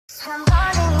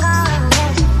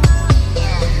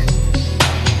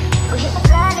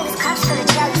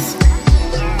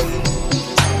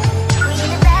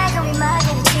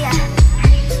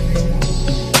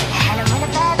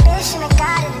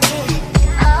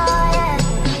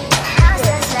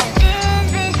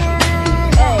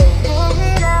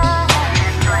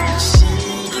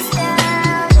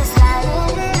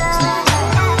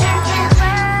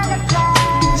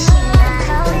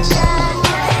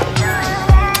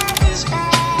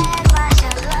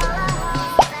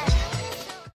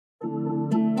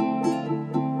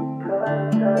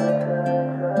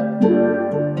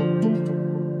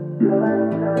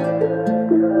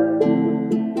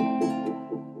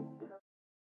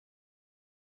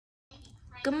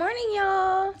Good morning,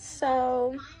 y'all.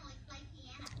 So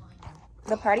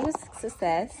the party was a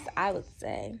success, I would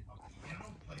say.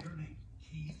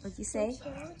 What'd you say?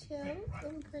 Chill.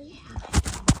 It was great.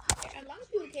 A lot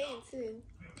of people came too.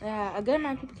 Yeah, a good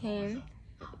amount of people came.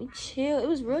 We chill. It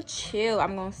was real chill,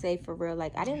 I'm gonna say, for real.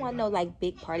 Like, I didn't want no like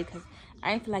big party because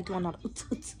I didn't feel like doing all the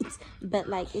oots. But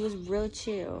like, it was real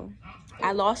chill.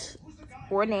 I lost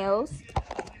 4 nails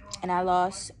and I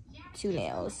lost 2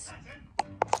 nails.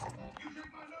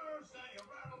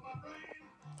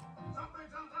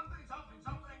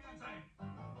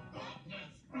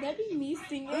 That be me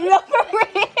singing. No, for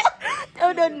real.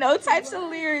 Don't know no types of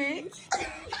lyrics.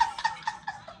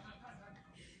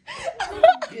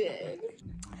 Good.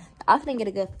 I often get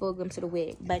a good full glimpse of the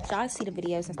wig, but y'all see the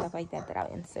videos and stuff like that that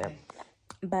I'll insert.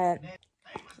 But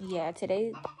yeah,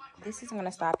 today this isn't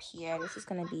gonna stop here. This is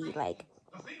gonna be like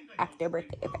after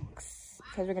birthday effects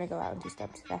because we're gonna go out and do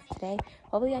stuff today.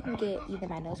 Hopefully I can get either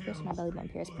my nose pierced or my belly button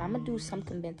pierced, but I'm gonna do some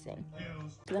convincing.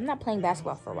 Because I'm not playing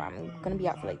basketball for a while. I'm gonna be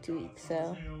out for like 2 weeks,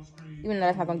 so even though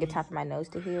that's not gonna get time for my nose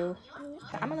to heal,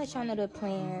 but I'm gonna let y'all know the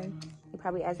plan.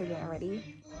 Probably as we're getting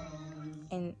ready.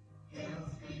 And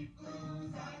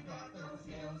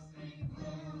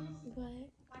What?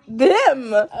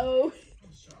 them. Oh.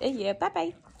 Yeah,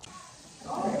 bye.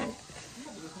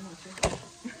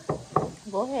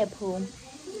 Go ahead, Pooh.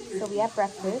 So we have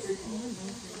breakfast.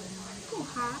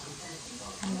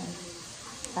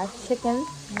 Fried chicken.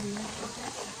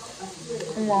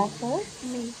 And waffles.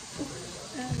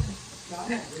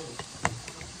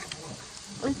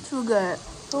 It's too good.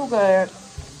 Too good.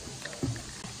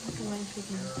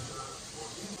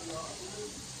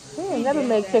 Never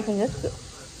made chicken this good.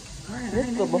 This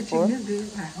good before.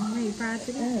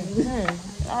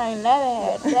 I ain't never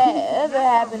had that ever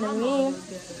happen to me.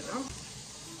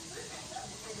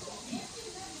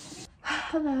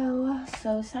 Hello.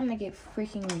 So it's time to get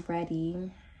freaking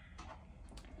ready.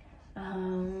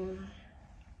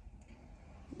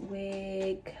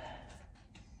 Wig.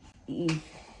 It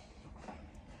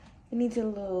needs a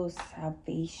little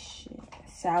salvaging.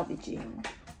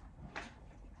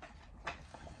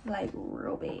 Like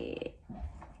real bad.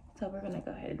 So we're gonna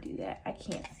go ahead and do that. I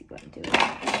can't see what I'm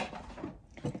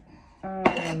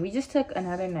doing. We just took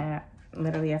another nap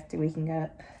literally after waking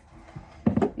up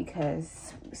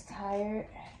because I was tired.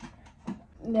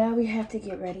 Now we have to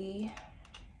get ready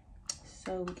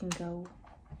so we can go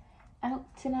out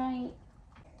tonight.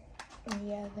 And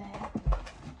yeah, that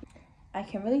I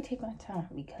can really take my time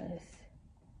because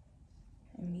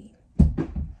we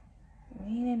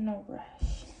ain't in no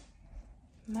rush.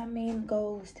 My main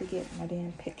goal is to get my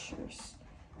damn pictures.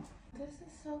 This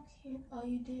is so cute. Oh,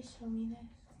 you did show me this.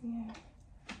 Yeah.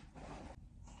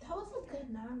 That was a good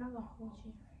nap. I'm not gonna hold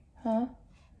you. Huh?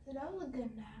 So that was a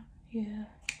good nap. Yeah.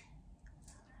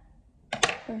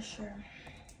 For sure.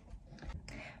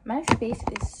 My face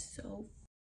is so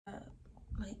up.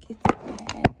 Like, it's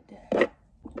bad.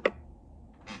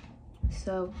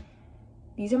 So,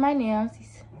 these are my nails.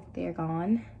 They're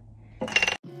gone.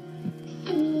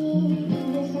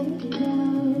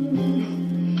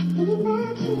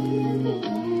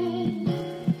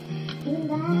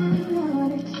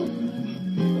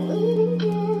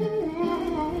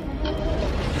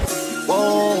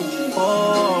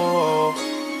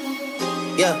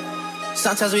 Yeah,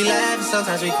 sometimes we laugh and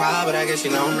sometimes we cry, but I guess you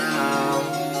know now.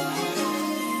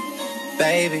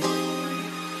 Baby,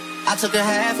 I took a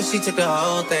half and she took the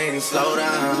whole thing. Slow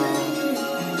down.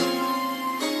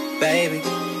 Baby,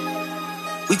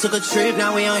 we took a trip,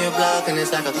 now we on your block and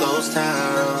it's like a ghost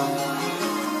town.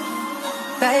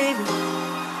 Baby,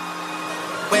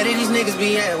 where did these niggas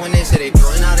be at when they say they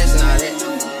doing all this and all that?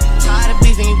 Tired of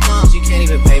beefing you bums, you can't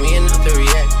even pay me enough to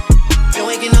react. Been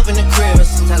waking up in the crib and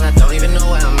sometimes I don't even know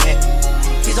where I'm at.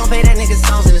 Please don't play that nigga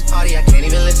songs in this party, I can't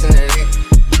even listen to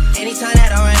that. Anytime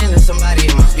that I run into somebody,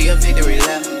 it must be a victory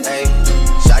lap. Hey,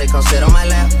 shawty come sit on my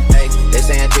lap. Hey, they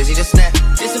saying Drizzy just snap.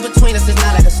 This in between us is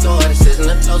not like a store, this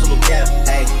isn't a close of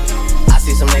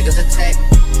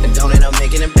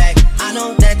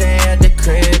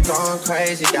going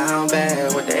crazy down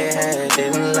bad. What they had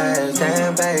didn't last,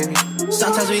 damn baby.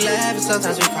 Sometimes we laugh and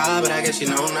sometimes we cry, but I guess you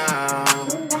know now,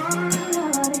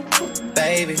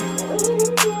 baby.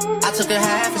 I took a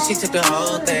half and she took the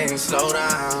whole thing. Slow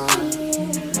down,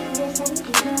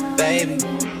 baby.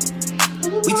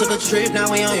 We took a trip,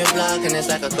 now we on your block and it's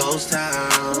like a ghost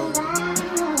town,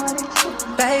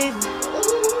 baby.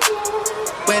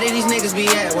 Where did these niggas be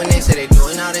at when they say they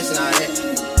doing all this and all that?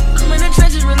 I'm in the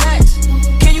trenches, relax.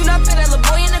 Can you not put that little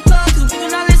boy in the club? Cause we do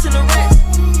not listen to rest.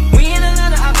 We in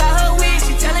Atlanta, I buy her wig.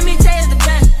 She telling me Tay is the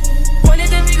best. Pointed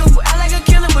the nigga who act like a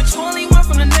killer, but you only one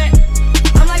from the net.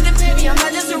 I'm like the baby, I'm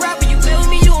not just a rapper. You play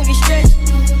with me, you won't get stretched.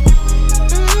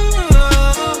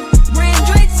 Bring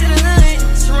Drake to the hood.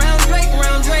 Surround Drake,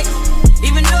 around Drake.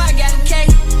 Even though I got a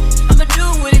cake, I'ma do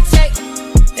what it takes.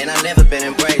 And I've never been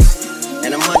embraced,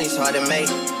 and the money's hard to make,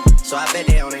 so I bet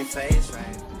they on their face,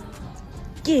 right?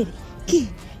 Get it, get it,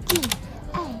 get it.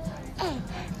 Ay, ay,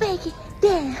 break it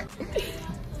down.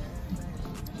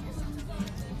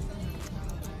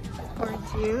 For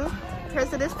you. Okay,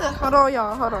 so this the, hold on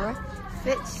y'all, hold on.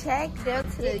 Fit check, go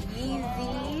to the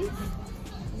Yeezys.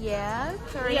 Yeah,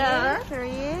 period, Yeah.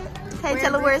 period. Hey,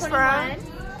 tell her where it's from.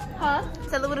 Huh?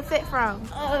 Tell her where the fit from.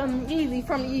 Yeezy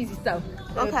from the Yeezy store.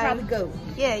 Okay. Probably go.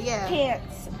 Yeah, yeah.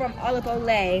 Pants from Olive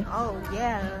Olay. Oh,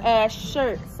 yeah.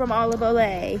 Shirt from Olive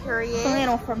Olay. Period.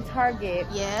 Flannel from Target.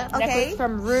 Yeah, Necklace okay.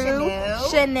 from Rue.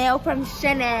 Chanel from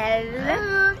Chanel.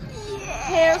 Yeah.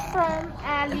 Hair from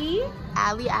Ali.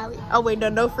 Ali. Oh, wait,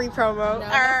 no free promo. No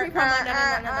free promo.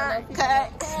 No free Cut.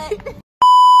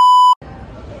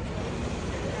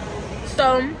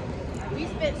 So, We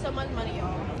spent so much money,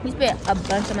 y'all. we spent a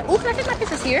bunch of money. Oh, can I take my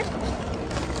pictures here?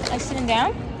 Like sitting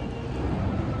down?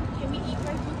 Can we eat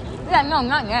first, Yuki? Yeah, no,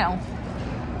 not now.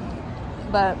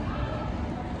 But,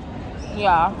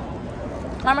 yeah.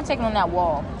 I'm gonna take it on that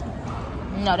wall.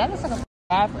 No, that looks like a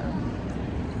bathroom.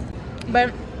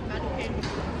 But,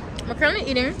 we're currently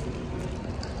eating.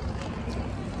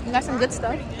 We got some good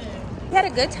stuff. We had a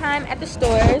good time at the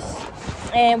stores.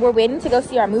 And we're waiting to go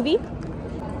see our movie.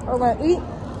 We're gonna eat.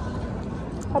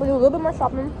 Probably do a little bit more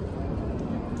shopping.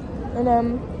 And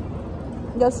then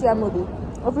go see our movie.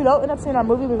 If we don't end up seeing our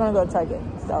movie, we're gonna go to Target.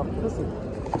 So, we'll see.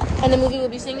 And the movie we'll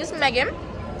be seeing is Megan.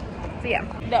 So, yeah.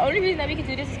 The only reason that we can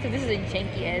do this is because this is a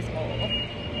janky ass mall.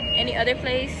 Any other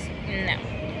place? No.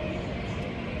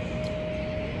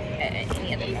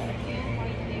 Any other mall.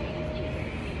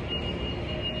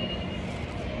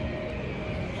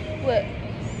 What?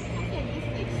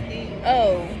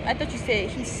 Oh, I thought you said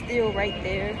he's still right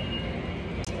there.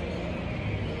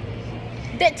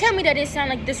 That, tell me that didn't sound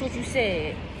like this what you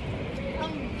said.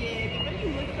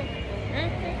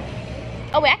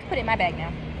 Oh wait, I can put it in my bag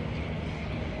now.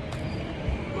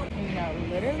 No,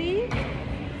 literally?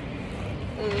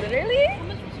 Literally?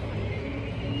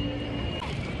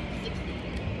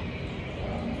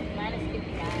 Minus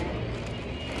 55.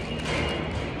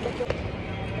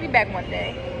 I'll be back one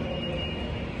day.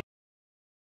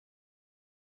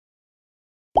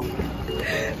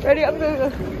 Ready? I'm gonna go.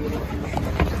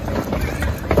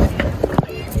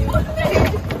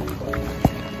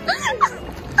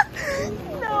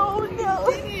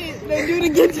 No. They do it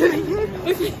again to me.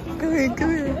 Okay, go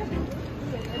ahead.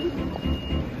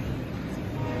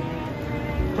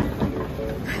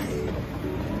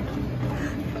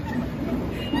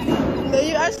 No,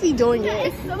 you're actually doing it.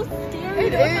 It's so scary.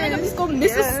 It I feel like I'm is. just gonna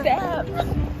miss a Yeah. step.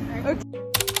 Okay.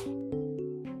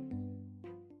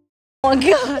 Oh my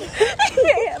god.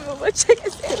 I'm gonna check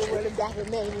it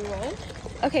out.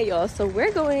 Okay, y'all, so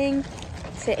we're going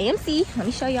to AMC. Let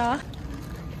me show y'all.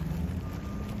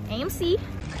 AMC.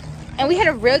 And we had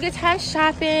a real good time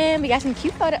shopping. We got some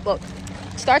cute photos. Well,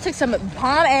 Star took some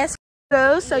bomb ass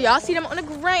photos. So y'all see them on the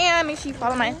gram. Make sure you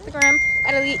follow my Instagram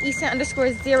at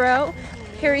 @Easton_0.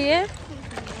 Period.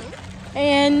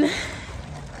 And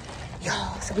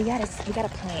y'all, so we got a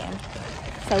plan.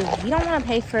 So we don't want to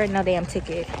pay for no damn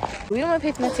ticket. We don't want to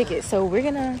pay for no ticket. So we're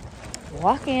gonna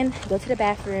walk in, go to the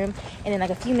bathroom, and then like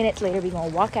a few minutes later, we're gonna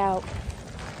walk out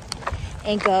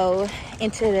and go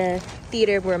into the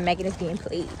theater where Megan is being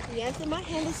played. Yes, and my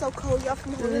hand is so cold, y'all,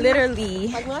 from holding Literally.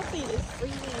 Like my feet is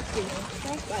freezing.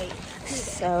 That's like.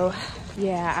 So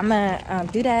yeah, I'm gonna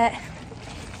do that,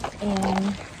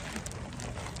 and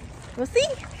we'll see.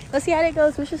 Let's see how that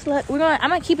goes. Wish us luck. I'm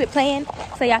gonna keep it playing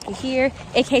so y'all can hear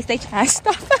in case they try to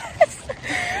stop us.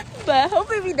 But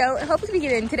hopefully we don't. Hopefully we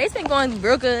get in. Today's been going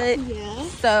real good. Yeah.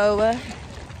 So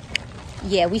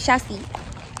yeah, we shall see.